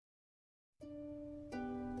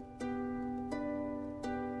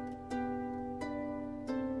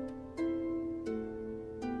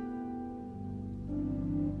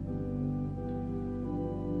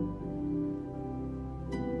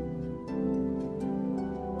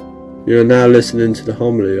You are now listening to the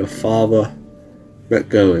homily of Father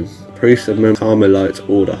McGowan, priest of the Carmelite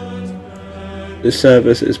Order. This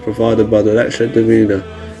service is provided by the Lectio Divina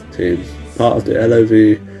team, part of the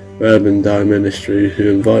LOV Urban Dye Ministry, who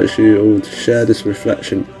invites you all to share this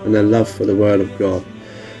reflection and their love for the Word of God.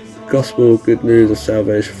 The Gospel good news of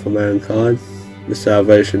salvation for mankind, the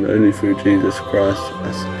salvation only through Jesus Christ,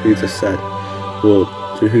 as Peter said, Lord,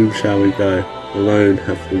 to whom shall we go? Alone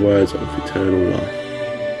have the words of eternal life.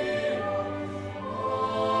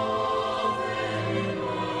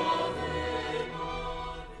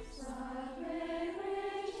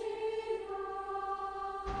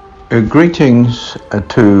 Greetings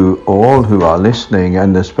to all who are listening,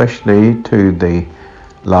 and especially to the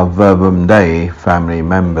Love Verbum Dei family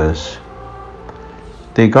members.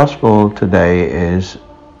 The Gospel today is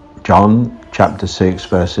John chapter 6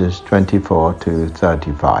 verses 24 to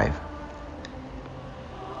 35.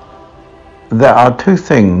 There are two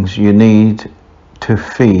things you need to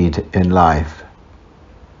feed in life: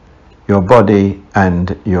 your body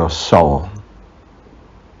and your soul.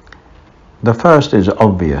 The first is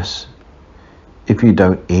obvious. If you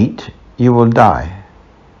don't eat, you will die.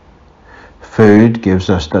 Food gives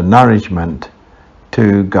us the nourishment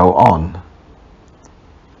to go on.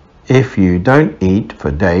 If you don't eat for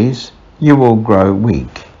days, you will grow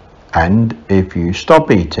weak, and if you stop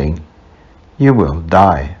eating, you will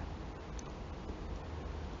die.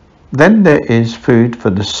 Then there is food for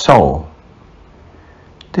the soul.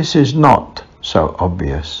 This is not so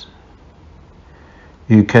obvious.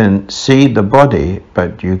 You can see the body,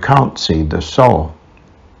 but you can't see the soul.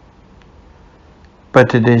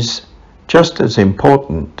 But it is just as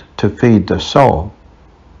important to feed the soul.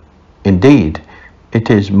 Indeed, it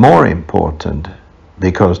is more important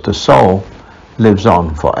because the soul lives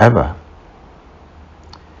on forever.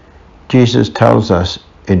 Jesus tells us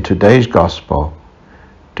in today's Gospel,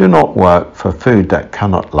 do not work for food that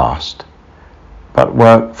cannot last, but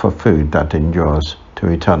work for food that endures to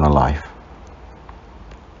eternal life.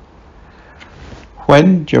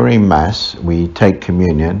 When during Mass we take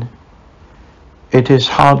communion, it is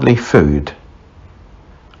hardly food.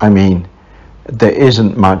 I mean, there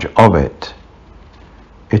isn't much of it.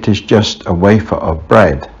 It is just a wafer of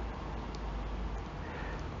bread.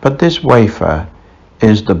 But this wafer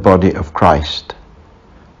is the body of Christ,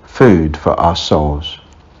 food for our souls.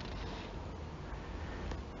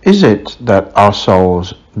 Is it that our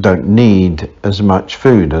souls don't need as much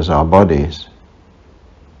food as our bodies?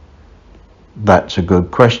 That's a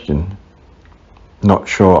good question. Not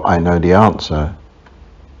sure I know the answer.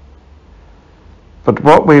 But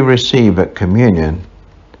what we receive at communion,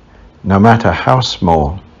 no matter how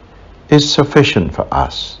small, is sufficient for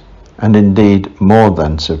us, and indeed more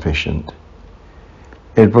than sufficient.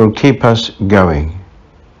 It will keep us going.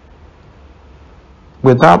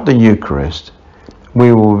 Without the Eucharist,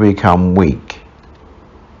 we will become weak.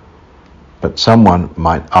 But someone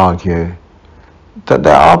might argue that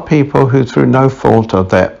there are people who, through no fault of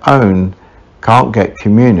their own, can't get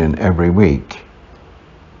communion every week.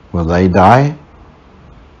 Will they die?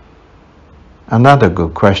 Another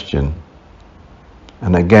good question.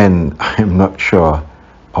 And again, I'm not sure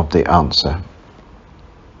of the answer.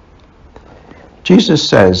 Jesus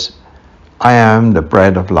says, I am the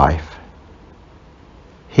bread of life.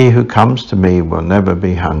 He who comes to me will never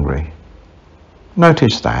be hungry.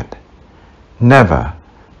 Notice that. Never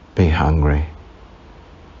be hungry.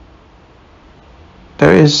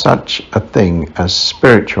 There is such a thing as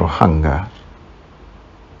spiritual hunger.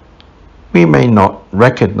 We may not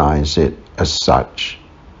recognize it as such,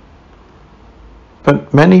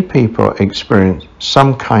 but many people experience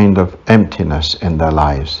some kind of emptiness in their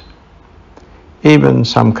lives, even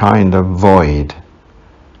some kind of void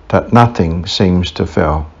that nothing seems to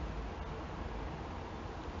fill.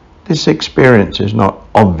 This experience is not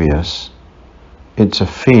obvious. It's a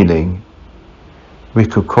feeling. We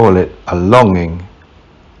could call it a longing.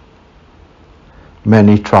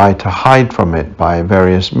 Many try to hide from it by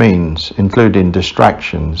various means, including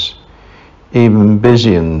distractions, even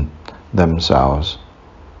busying themselves.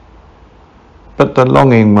 But the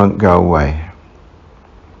longing won't go away.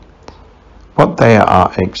 What they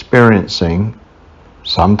are experiencing,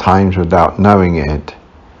 sometimes without knowing it,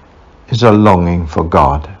 is a longing for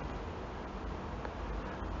God.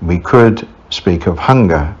 We could speak of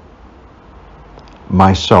hunger.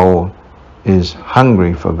 My soul is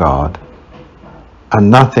hungry for God. And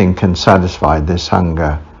nothing can satisfy this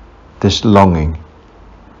hunger, this longing,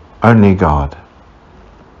 only God.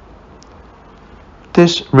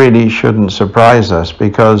 This really shouldn't surprise us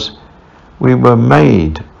because we were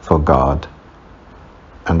made for God,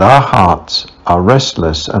 and our hearts are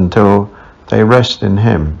restless until they rest in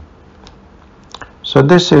Him. So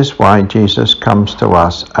this is why Jesus comes to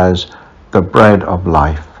us as the bread of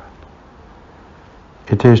life.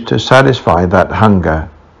 It is to satisfy that hunger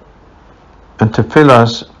and to fill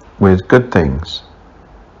us with good things,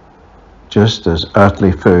 just as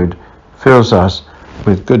earthly food fills us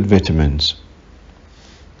with good vitamins.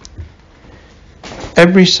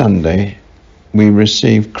 Every Sunday we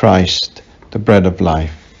receive Christ, the bread of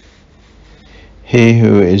life, He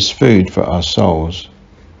who is food for our souls.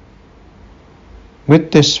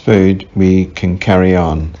 With this food we can carry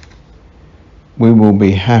on. We will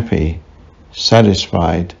be happy,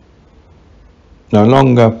 satisfied, no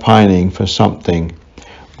longer pining for something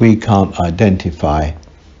we can't identify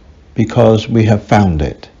because we have found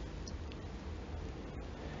it.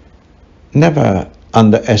 Never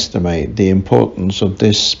underestimate the importance of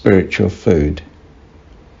this spiritual food.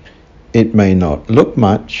 It may not look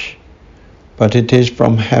much, but it is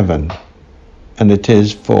from heaven, and it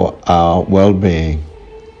is for our well-being,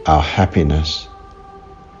 our happiness.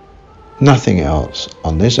 Nothing else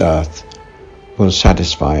on this earth will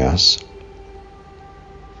satisfy us.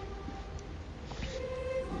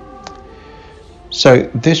 So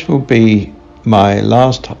this will be my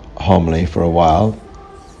last homily for a while.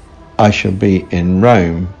 I shall be in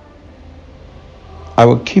Rome. I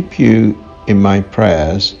will keep you in my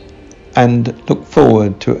prayers and look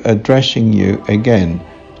forward to addressing you again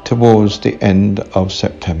towards the end of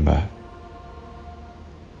September.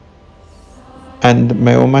 And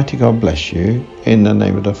may Almighty God bless you in the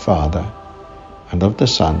name of the Father, and of the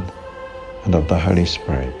Son, and of the Holy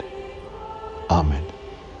Spirit. Amen.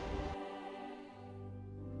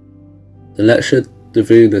 The Lectio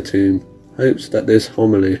Divina team hopes that this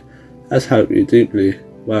homily has helped you deeply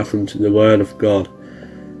welcome to the Word of God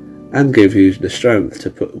and give you the strength to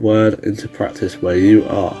put Word into practice where you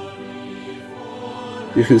are.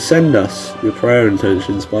 You can send us your prayer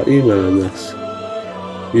intentions by emailing us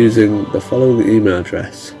using the following email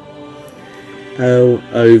address: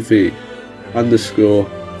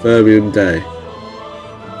 lov_verbumdei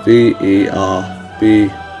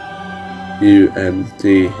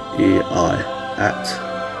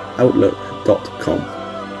verbumdei@outlook.com.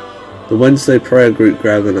 The Wednesday prayer group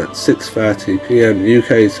gathered at 6:30 p.m.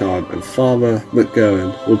 UK time, and Father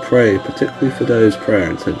McGowan will pray particularly for those prayer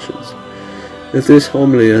intentions. If this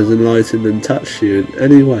homily has enlightened and touched you in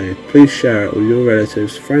any way, please share it with your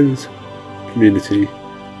relatives, friends, community,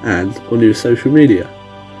 and on your social media.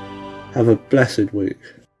 Have a blessed week.